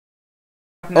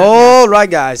Alright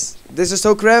guys, this is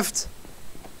Tocraft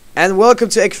and welcome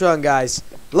to X-Run guys.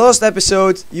 Last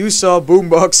episode you saw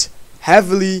Boombox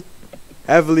heavily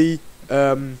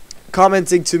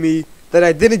commenting to me that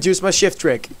I didn't use my shift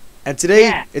trick. And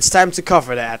today it's time to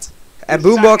cover that. And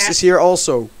Boombox is here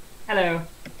also. Hello.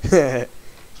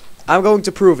 I'm going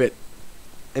to prove it.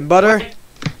 In butter.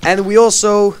 And we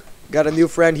also got a new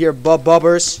friend here,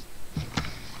 Bobbers.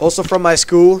 Also from my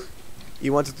school. He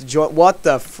wanted to join. What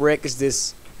the frick is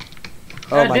this?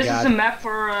 Oh my god. This is a map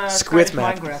for Squid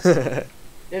map. Minecraft.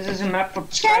 This is a map for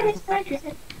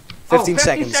 15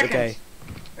 seconds, okay.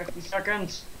 50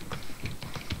 seconds.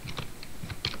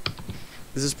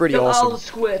 This is pretty Kill awesome. all the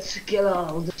squids. Kill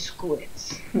all the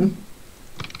squids.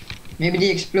 Maybe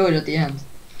they explode at the end.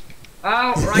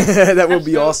 Oh, right. That would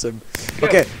be awesome.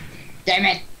 Okay. Damn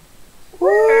it!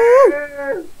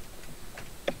 Woo!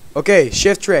 Okay,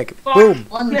 shift trick. Fuck. Boom.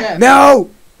 One death. No!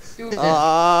 Two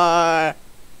death.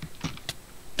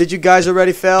 Did you guys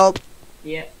already fail?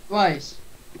 Yeah. Twice.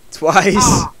 Twice?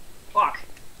 Ah, fuck.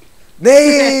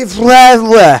 Nee,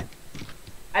 vleble.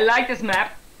 I like this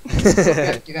map.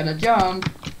 You gotta jump.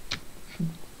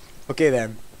 Okay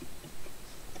then.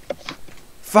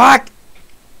 Fuck!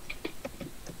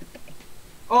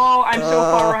 Oh, I'm so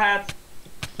far ahead.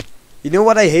 You know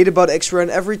what I hate about X-Run?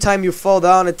 Every time you fall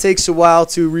down, it takes a while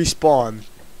to respawn.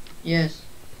 Yes.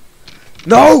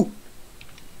 No!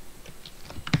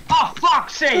 Oh,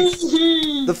 fuck's sake.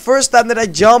 The first time that I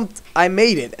jumped, I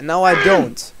made it, and now I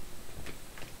don't.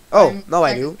 Oh, now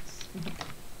I do.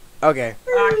 Okay.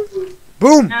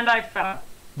 Boom! And I fell.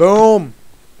 Boom!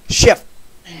 Shift!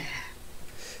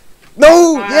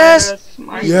 No! Yes! That's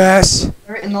my Yes!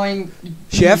 Very annoying.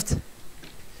 Shift!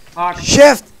 fuck.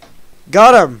 Shift!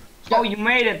 Got him! Oh, you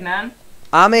made it, man.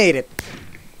 I made it.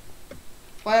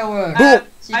 Fireworks. Boom!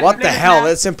 I've What played the this hell? map-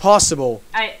 That's impossible.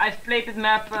 I've played this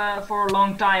map for a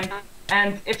long time,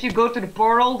 and if you go to the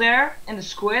portal there in the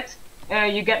squid,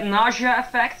 you get nausea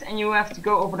effect, and you have to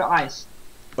go over the ice.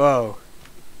 Oh.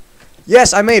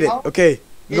 Yes, I made it. Oh. Okay.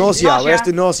 Nausea. Nausea. Where's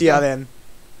the nausea then?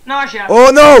 Nausea.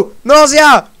 Oh no!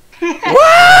 Nausea!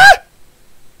 What?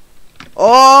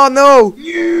 Oh no!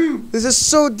 This is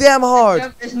so damn hard.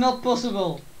 Jump is not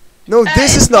possible. No,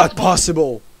 this it's is not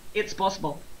possible. possible. It's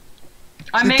possible.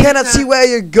 I You made cannot it, see where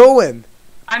you're going.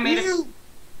 I made it.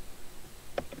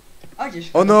 I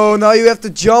just. Oh no! Now you have to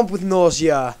jump with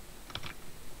nausea.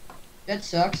 That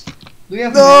sucks. Do you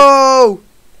have? No!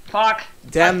 Fuck.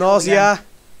 Damn I fell a nausea.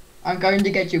 I'm going to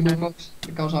get you, Boombox,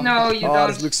 because I'm. No, you Oh, don't.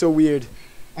 this looks so weird.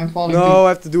 I'm falling. No, I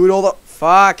have to do it all the.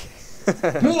 Fuck. Deep.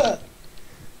 I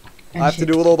have to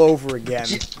do it all over again.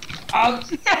 Out.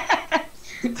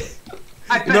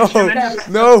 I No, bet you it.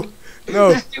 no,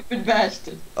 no. Stupid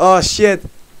bastard. Oh shit.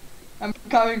 I'm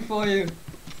coming for you.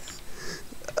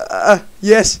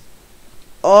 Yes.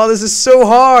 Oh, this is so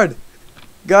hard.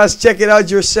 Guys, check it out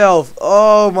yourself.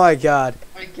 Oh my god.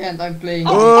 I can't. I'm playing.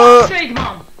 Oh, fuck's sake,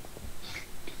 man.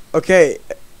 Okay.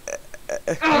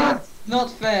 Ugh.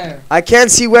 Not fair. I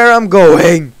can't see where I'm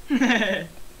going.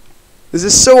 This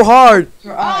is so hard.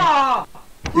 Your eye. Ah.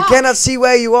 You cannot see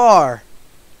where you are.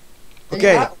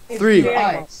 Okay, Your eye- 3, Your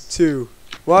eyes. 2,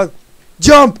 1.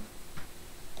 Jump!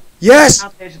 Yes!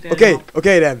 Not deze ding Okay, op.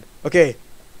 okay then. Okay.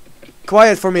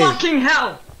 Quiet for me. Fucking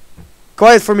hell.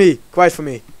 Quiet for me. Quiet for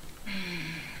me.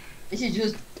 This is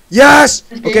just. Yes!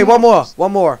 This Okay, game one more. was-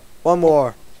 One more. One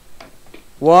more.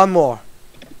 One more.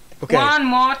 Okay. One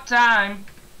more time.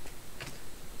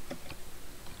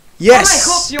 Yes!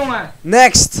 Oh my god, jongen.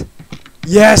 Next!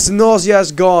 Yes, the nausea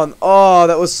is gone. Oh,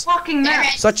 that was Fucking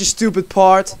map. such a stupid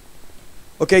part.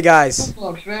 Okay, guys.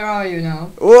 Boombox, where are you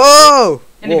now? Whoa!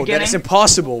 In the Whoa, that is beginning.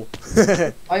 impossible.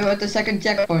 Are you at the second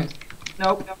checkpoint?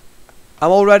 Nope.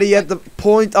 I'm already at the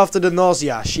point after the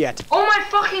nausea. Shit. Oh my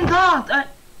fucking god.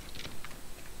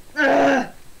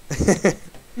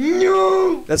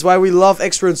 No! That's why we love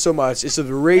X-Run so much. It's a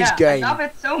rage Yeah, game. I love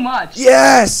it so much.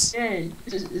 Yes! Yay!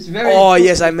 It's very. Oh,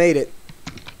 yes, I made it.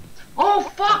 Oh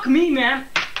fuck me, man.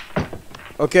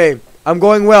 Okay, I'm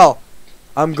going well.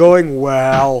 I'm going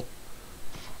well.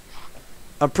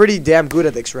 I'm pretty damn good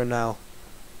at X-Run now.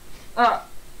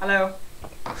 Hello.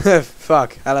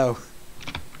 Fuck, hello.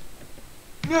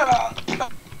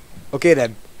 Okay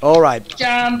then. Alright.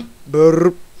 Jump!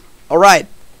 Alright.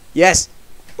 Yes.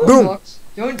 Boom. Boombox,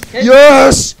 don't hit.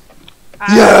 Yes!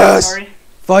 Yes! Sorry.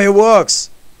 Fireworks.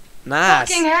 Nice.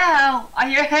 Fucking hell. I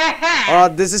hear Oh,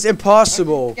 this is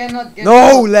impossible. Cannot get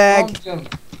No, the lag. long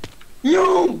jump.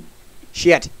 No!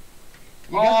 Shit.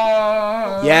 You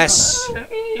got- Oh. Yes.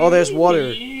 Oh, there's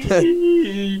water.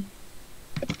 no.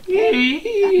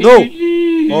 No.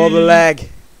 Oh, the lag.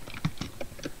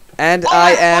 And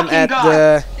I am fucking at God.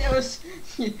 the... That was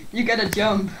You gotta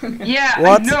jump. Yeah,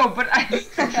 What? I know, but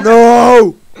I.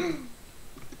 No!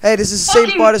 Hey, this is the same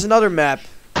Fucking- part as another map.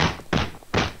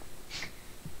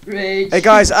 Rage. Hey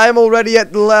guys, I'm already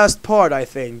at the last part, I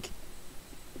think.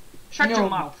 Shut No. your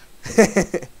mouth.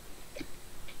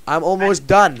 I'm almost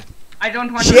done. I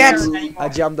don't want to hear Shit! it anymore. I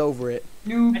jumped over it.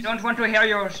 Noob. I don't want to hear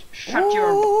your shut your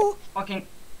Oh. fucking.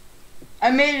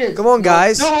 I made it. Come on,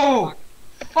 guys. No!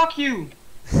 Fuck you!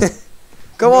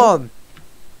 Come on.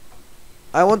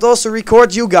 I want to also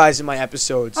record you guys in my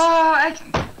episodes. Oh,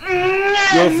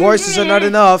 Your voices are not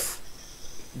enough.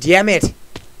 Damn it.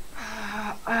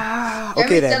 Ah, Can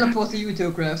Okay we then. teleport to you,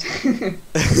 Tocraft? can't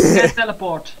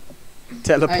teleport.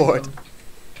 Teleport. I know.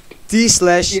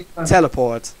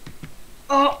 T/teleport.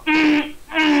 Oh,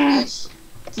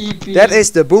 TP. That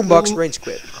is the boombox Oh. range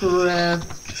quit. Crafting.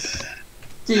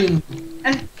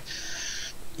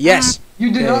 Yes.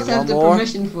 You do Okay, not have one the more.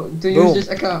 permission to Boom. use this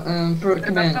account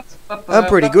command. I'm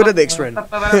pretty good at X-Ren. Whoa,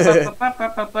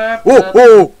 Whoa,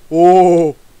 whoa,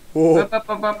 whoa, whoa.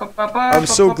 I'm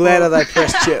so glad that I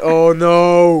pressed it. Oh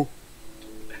no.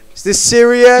 Is this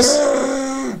serious?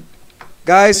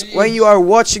 Guys, when you are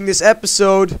watching this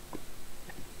episode,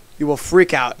 you will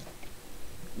freak out.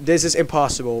 This is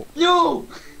impossible. No!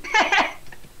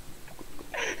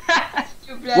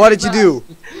 What did you do?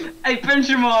 I punch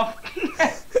him off.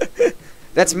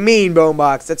 That's mean,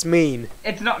 Bonebox. That's mean.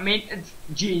 It's not me, it's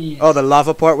genius. Oh, the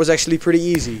lava part was actually pretty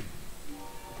easy.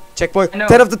 Checkpoint. I know.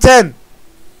 10 of the 10.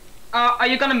 Are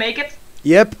you gonna make it?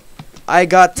 Yep. I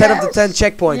got 10 of the 10 Yes!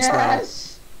 checkpoints now.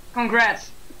 Yes!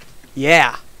 Congrats.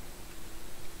 Yeah.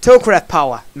 Tocraft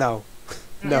power. No.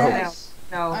 No. Yes.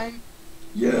 No. I'm...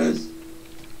 Yes!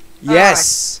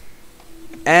 Yes.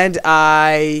 And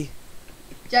I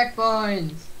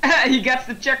Checkpoint! He gets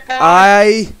the checkpoint.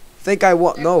 I think I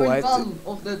want. No, I. Checkpoint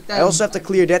 1 of the 10. I also have to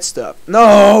clear that stuff.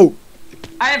 No.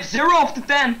 I have 0 of the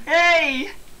 10. Hey!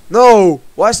 No.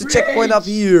 Why is the checkpoint up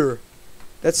here?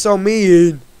 That's so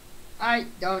mean. I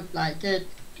don't like it.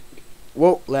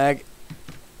 Whoa, lag.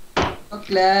 Fuck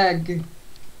lag.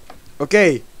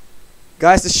 Okay.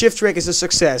 Guys, the shift trick is a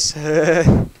success.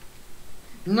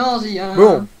 Nausea.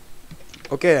 Boom.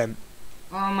 Okay then.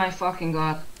 Oh my fucking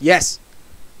god. Yes.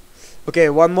 Okay,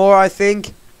 one more I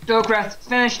think. Tocraft,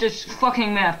 finish this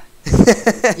fucking map.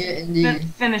 Yeah, indeed.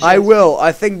 Finish I it. will.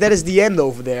 I think that is the end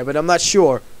over there, but I'm not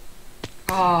sure.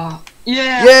 Oh,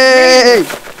 yeah. Yay!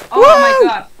 Oh Woo! my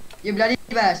god. You bloody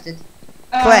bastard.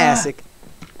 Classic.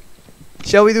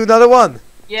 Shall we do another one?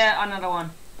 Yeah, another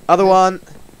one. Other one.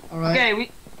 Alright.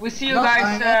 Okay, we see you Not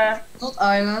guys. Not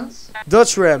islands.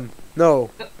 Dutch Ram.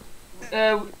 No.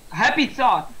 Happy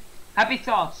thought. Happy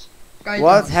thoughts. Kite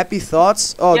What? down. Happy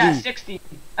thoughts? Oh, Yeah, die. 16.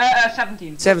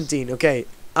 17. 17. Okay.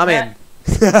 I'm in.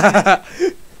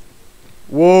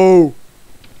 Whoa.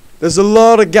 There's a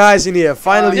lot of guys in here.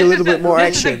 Finally, a This little is bit more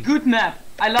This is a action. good map.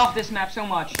 I love this map so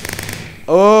much.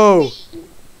 Oh.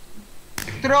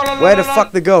 Where the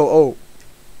fuck to go? Oh.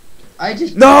 I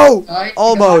just No! died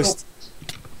Almost.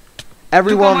 Look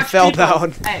Everyone how much fell people-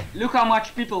 down. Hey, look how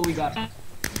much people we got.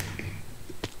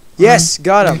 Yes,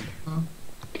 got him.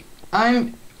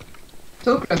 I'm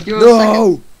Tocraft, you're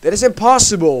No! That is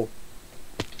impossible.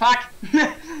 Fuck.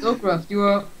 second. Tocraft, you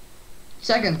are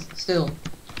second still.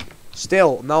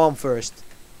 Still, now I'm first.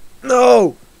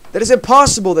 No! That is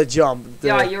impossible, that jump.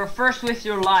 Yeah, you're first with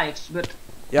your lives, but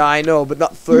Yeah, I know, but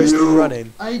not first in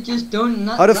running. I just don't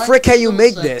not How the like frick can you soul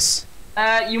make sand. this?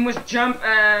 you must jump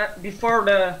before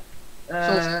the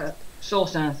soul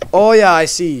sand. Oh yeah, I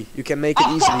see. You can make it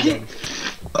Oh, easily fuck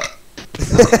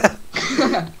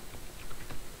then.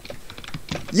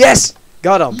 Yes!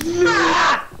 Got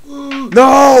him.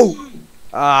 No!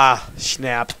 Ah,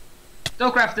 snap.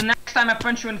 Tocraft, the next time I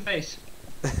punch you in the face.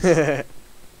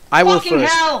 I will Fucking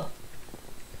first. hell!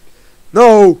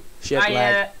 No! Shit,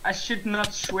 lag. I should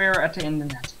not swear at the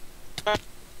internet.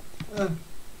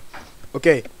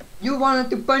 Okay. You wanted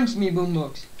to punch me,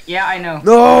 Boombox. Yeah, I know.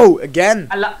 No! Again?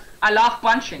 I love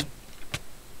punching.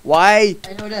 Why?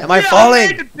 I know that. Am I Yeah, falling?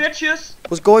 made it, bitches.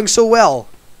 Was going so well.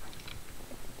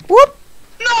 Whoop!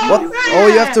 No! What? Oh,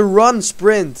 you have to run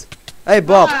sprint. Hey,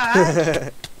 Bob. Ah.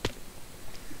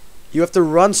 You have to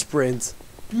run sprint.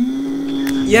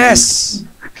 Yes!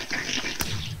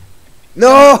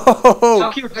 No!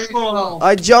 Fuck you, Very troll. well.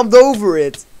 I jumped over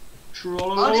it.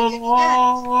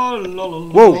 Whoa,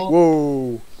 Whoa,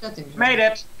 whoa. Settings. Made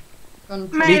it.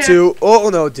 Control. Made Me it. too. Oh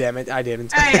no, damn it, I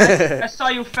didn't. Hey, I saw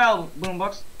you fell,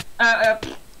 Boombox.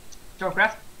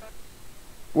 Tocraft.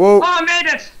 Whoa. Oh, I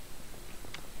made it.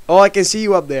 Oh, I can see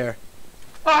you up there.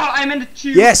 Oh, I'm in the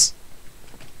tube. Yes!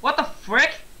 What the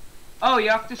frick? Oh, you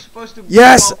have to supposed to.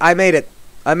 Yes! Oh, I made it.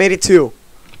 I made it too.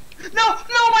 No,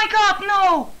 no, my God,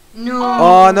 no! No.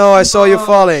 Oh no, I saw you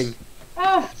falling.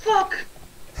 Oh, fuck!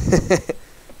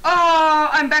 Oh,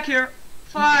 I'm back here.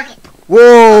 Fuck.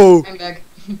 Whoa! I'm back.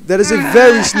 That is a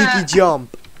very sneaky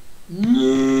jump.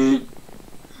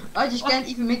 I just can't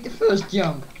even make the first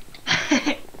jump.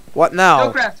 What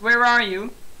now? Docraft, where are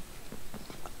you?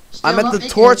 Still I'm at not the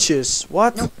making it. torches.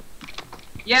 What? Nope.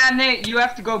 Yeah, Nate, you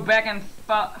have to go back and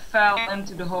fell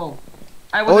into the hole.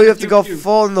 I was Oh, in you the have to go queue.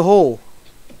 fall in the hole.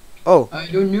 Oh, I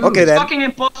don't know. okay It's then. fucking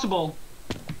impossible.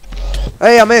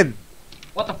 Hey, I'm in.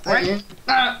 What the frick?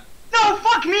 Yeah. No,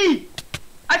 fuck me!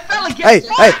 I fell again. Hey,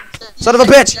 Fuck! hey, son of a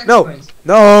bitch! No,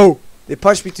 no, they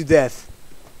punched me to death.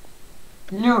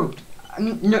 No.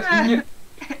 No.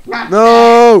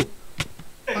 No.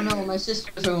 Oh no, my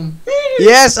sister's home.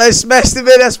 Yes, I smashed him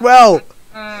in as well.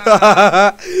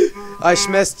 Uh, I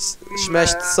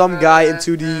smashed some guy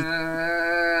into the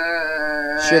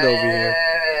shit over here.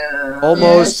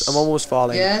 Almost, Yes. I'm almost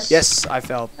falling. Yes. Yes, I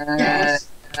fell. Yes.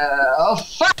 oh,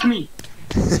 fuck me!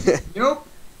 Nope.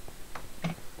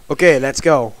 Okay, let's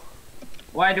go.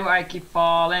 Why do I keep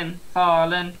falling,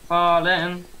 falling?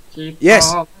 Keep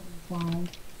Yes. falling.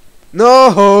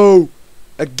 No,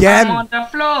 I'm again, on the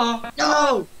floor.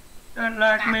 No. Don't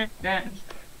like me dance.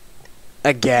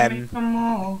 again. Some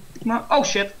more. Oh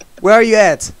shit. Where are you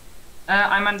at?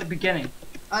 I'm at the beginning.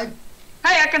 I.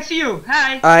 Hey, I can see you.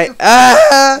 Hi. Hi.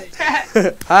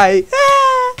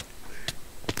 that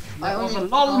I was a only.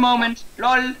 lol moment.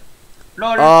 Lol.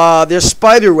 Lol. There's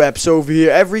spider webs over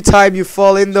here. Every time you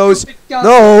fall in those. Stupid No.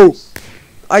 cowboys.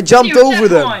 I jumped New over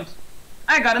them. checkpoint.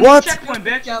 I got a What? new checkpoint,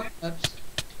 bitch. Cowboys.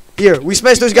 Here, we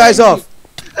smash those guys off.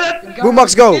 The Boombox,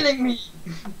 cowboys go. Killing me.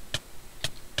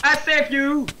 I saved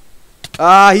you.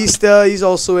 He's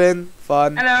also in.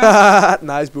 Fun. Hello.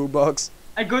 Nice boombox.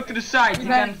 I go to the side. You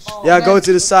can. Revenge. Yeah, go Revenge.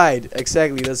 to the side.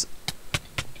 Exactly. That's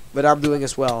what I'm doing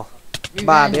as well.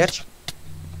 Bye, Revenge. bitch.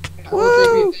 I will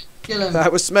take Woo. revenge. Kill him. I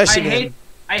was smashing him.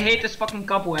 I hate this fucking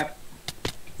cobweb.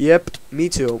 Yep, me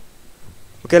too.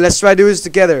 Okay, let's try do this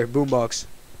together, boombox.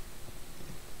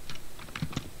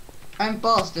 I'm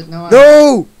past it now.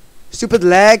 No! Stupid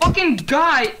lag. Fucking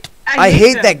guy. I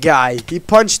hate him. that guy. He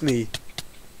punched me.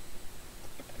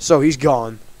 So he's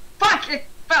gone. Fuck! It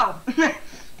fell.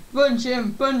 Punch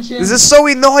him. Punch him. This is so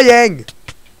annoying.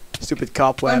 Stupid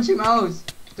cobweb. Punch him out.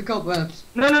 The cobwebs.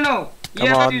 no. You Come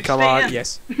have on, to come stay on. in.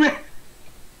 Yes.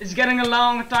 It's getting a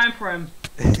long time for him.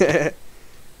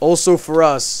 Also for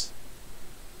us.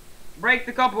 Break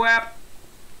the cobweb.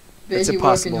 It's Busy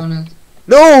impossible. working on it.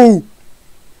 No!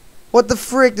 What the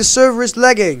frick? The server is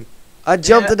lagging. I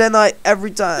jumped Yeah. and then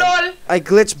every time LOL. I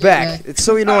glitch back. Yeah. It's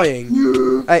so annoying.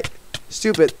 Noob.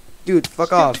 Stupid. Dude,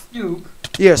 fuck off. Noob.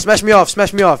 Here, smash me off,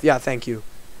 smash me off. Yeah, thank you.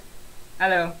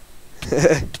 Hello.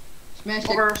 Smash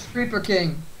Over. the Creeper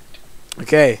King.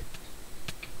 Okay.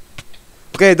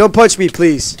 Okay, don't punch me,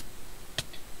 please.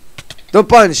 Don't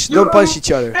punch. Don't punch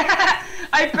each other.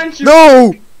 I punch you.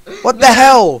 No! What the No,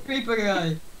 hell? Creeper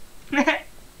guy.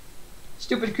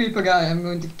 Stupid creeper guy. I'm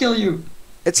going to kill you.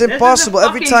 It's This is a impossible.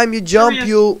 Every fucking time you jump, serious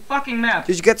you'll fucking map.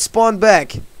 just get spawned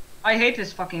back. I hate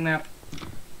this fucking map.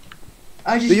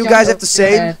 I just Do you jumped guys have over the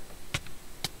same? your head.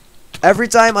 Every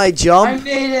time I I jump,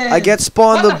 made it. I get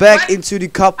spawned What the back fuck? into the I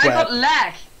got cobweb.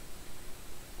 lag.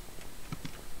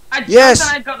 I jumped Yes.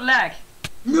 and I got lag.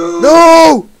 No.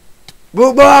 No!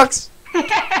 Boombox!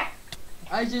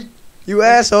 I just. You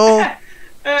asshole!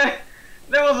 That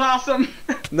was awesome.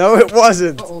 No, it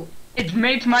wasn't. Uh oh. It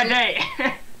made my day.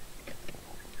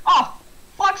 Oh,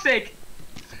 fuck's sake.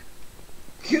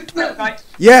 Right.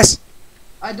 Yes!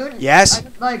 I don't. Yes. I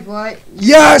don't like why.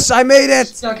 Yes! I made it!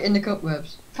 Stuck in the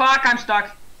cobwebs. Fuck, I'm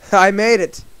stuck. I made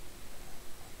it.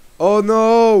 Oh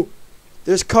no!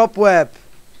 There's cobweb.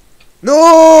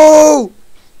 No!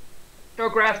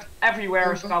 Docraft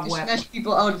everywhere is I'm going to cobweb. Smash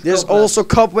people out of There's cobwebs. also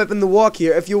cobweb in the walk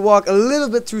here. If you walk a little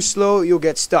bit too slow, you'll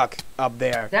get stuck up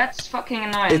there. That's fucking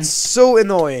annoying. It's so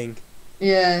annoying.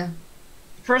 Yeah.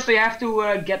 First we have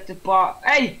to get the bar.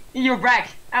 Hey, you're back.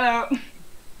 Hello.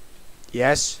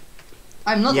 Yes.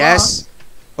 I'm not Yes. lost.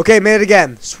 Okay, made it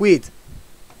again. Sweet.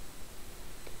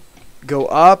 Go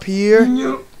up here.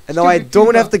 No. And now I Stupid don't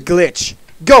creeper. have the glitch.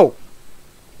 Go!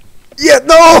 Yeah,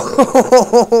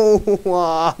 no!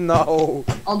 Ah, no.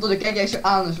 Anton, dan kijk jij zo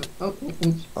aan en zo. Oh,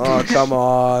 oeps. Oh, come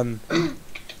on.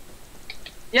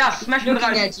 Ja, smash me Looking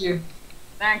eruit. at you.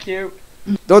 Thank you.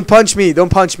 Don't punch me.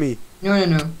 Don't punch me.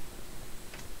 No.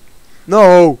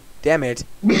 No. Damn it.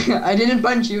 I didn't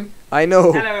punch you. I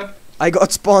know. Hello. I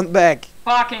got spawned back.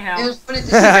 Fucking It hell. was funny to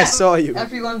see I saw you.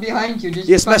 everyone behind you just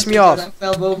Yeah, smash punched me each off. other and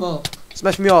fell both off.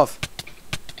 Smash me off.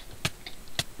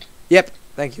 Yep.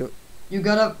 Thank you. You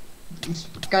got up. It's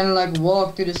kind of like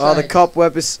walk to the side. Oh, the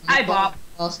cobweb is... Hi, Bob.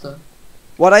 Faster.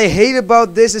 What I hate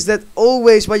about this is that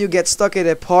always when you get stuck in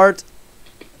a part,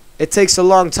 it takes a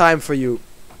long time for you.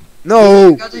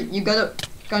 No! You gotta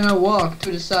kind of walk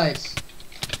to the sides.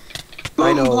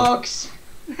 I know. Boombox!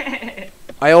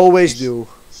 I always do.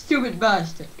 Stupid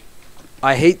bastard.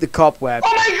 I hate the cobweb.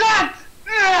 Oh my god!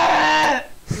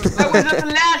 I was at the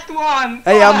last one!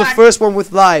 Hey, I'm the Fuck. first one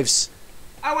with lives.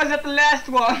 I was at the last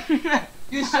one!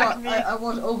 You saw, Fuck me. I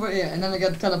was over here and then I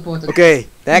got teleported. Okay,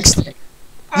 next. Fuck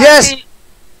Yes! me.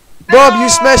 Bob, you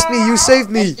smashed me, you saved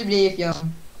me. I believe you.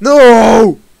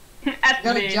 No! At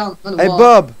Gotta me. jump, not Hey, walk.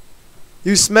 Bob.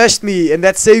 You smashed me and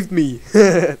that saved me.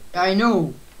 I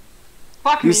know.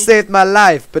 Fuck You me. saved my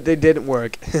life, but they didn't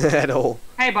work at all.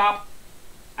 Hey, Bob.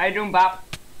 How you doing, Bob?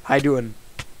 How you doing?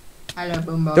 I love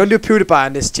Boombox. Don't do PewDiePie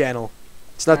on this channel.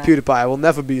 It's not Uh. PewDiePie. I will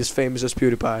never be as famous as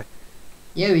PewDiePie.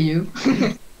 Yeah, we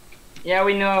do. Yeah,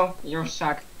 we know. You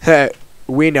suck.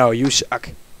 We know, you suck.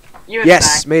 You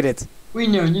Yes, suck. made it. We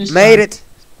know you Made it.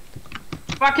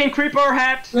 Fucking creeper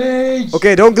head. Rage.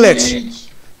 Okay, don't glitch. Rage.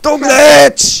 Don't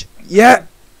glitch! Yeah.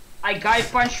 I guy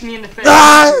punched me in the face.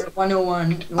 Ah!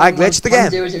 101. I glitched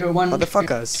again. 1001.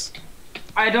 Motherfuckers.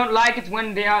 I don't like it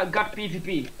when they are got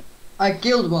PvP. I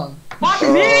killed one. Fuck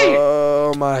me!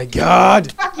 Oh my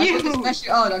god. Fuck I'm going to you! smash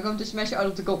you out. I'm going to smash you out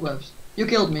of the cobwebs. You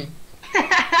killed me.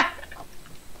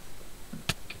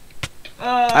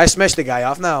 I smashed the guy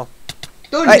off now.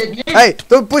 Don't Hey, hit me. hey,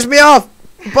 don't push me off!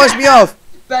 Push me off!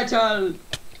 Battle.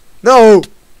 No!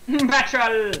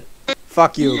 Battle!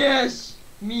 Fuck you. Yes.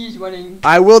 Me is winning.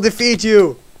 I will defeat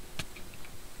you.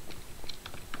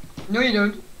 No, you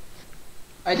don't.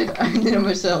 I did it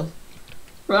myself.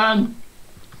 Run.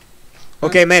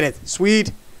 Okay, made it.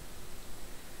 Sweet.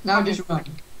 Now just run.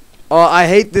 Oh, I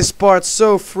hate this part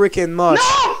so freaking much.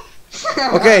 No!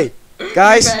 Okay,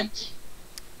 guys, Revenge.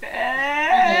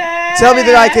 Tell me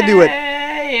that I can do it.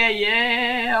 Yeah,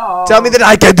 yeah. tell me that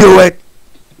I can do it.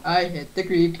 I hit the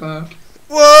creeper.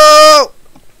 Whoa!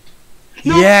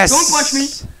 No, Yes. don't punch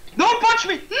me. Don't punch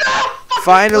me! No! Fuck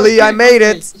Finally, I made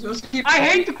it. I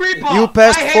hate the creeper! You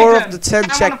passed I hate 4 him. of the 10 I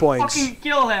wanna checkpoints. fucking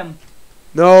kill him.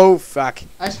 No, fuck.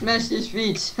 I smashed his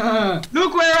feet.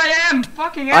 Look where I am!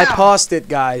 Fucking hell! I paused it,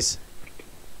 guys.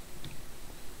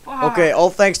 Fuck. Okay, all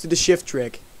thanks to the shift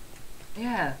trick.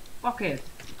 Yeah, fuck it.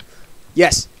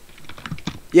 Yes.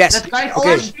 Yes. That guy Okay.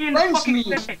 punched me in the Punch fucking me.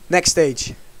 face. Next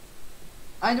stage.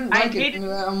 I don't I like hate it it. when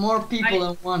there are more people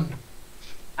than one.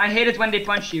 I hate it when they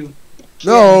punch you.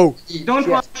 No. Yeah. Don't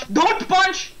Yeah. punch! Don't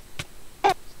punch!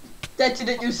 That you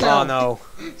did yourself. Oh no.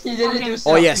 You did it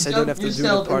yourself. Oh yes, You I don't have jumped to do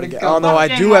yourself that part in the again. cup. Oh no, I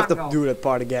Fucking do have to Marco. do that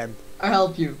part again. I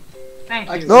help you. Thank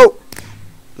I- you. No.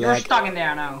 You're Lag. stuck in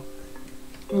there now.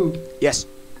 Ooh. Yes.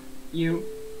 You.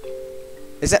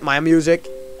 Is that my music?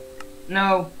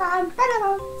 No.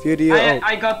 Video. Oh.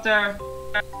 I got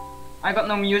I got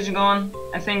no music on.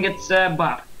 I think it's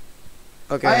Bob.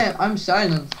 Okay. I'm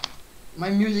silent. My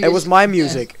music It is was my yes.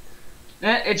 music.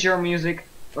 It's your music.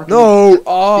 Fucking- No.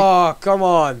 Oh, come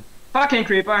on. Fucking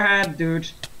creeper head, dude.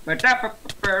 I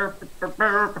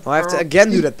have to again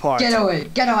do that part. Get away,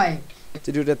 get away.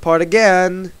 To do that part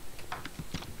again.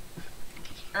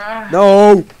 No.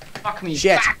 No. Fuck me.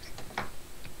 Shit. Fuck.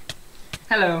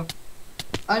 Hello.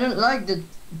 I don't like the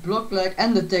block lag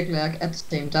and the tick lag at the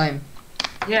same time.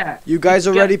 Yeah. You guys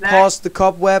Get already back. paused the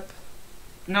cobweb?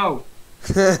 No.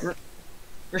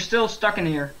 We're still stuck in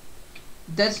here.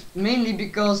 That's mainly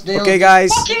because they Okay,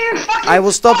 guys. Fucking I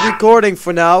will stop recording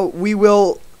for now. We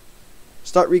will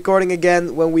start recording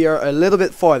again when we are a little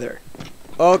bit farther.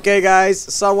 Okay, guys.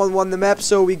 Someone won the map,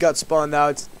 so we got spawned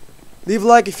out. Leave a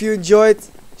like if you enjoyed.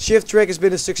 Shift trick has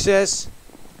been a success.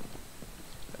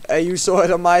 You saw it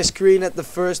on my screen at the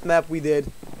first map we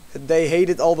did. They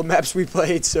hated all the maps we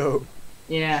played, so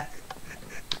Yeah.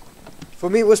 for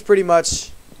me it was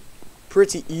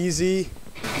pretty easy.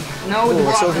 No, Oh, the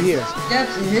what's water. over here?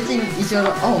 kept hitting each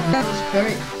other. Oh, that was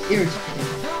very irritating.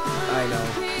 I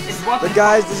know. It's what But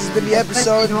guys, this has been the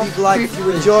episode. Leave a like if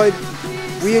you enjoyed.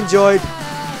 We enjoyed.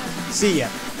 See ya.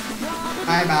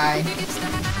 Bye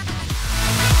bye.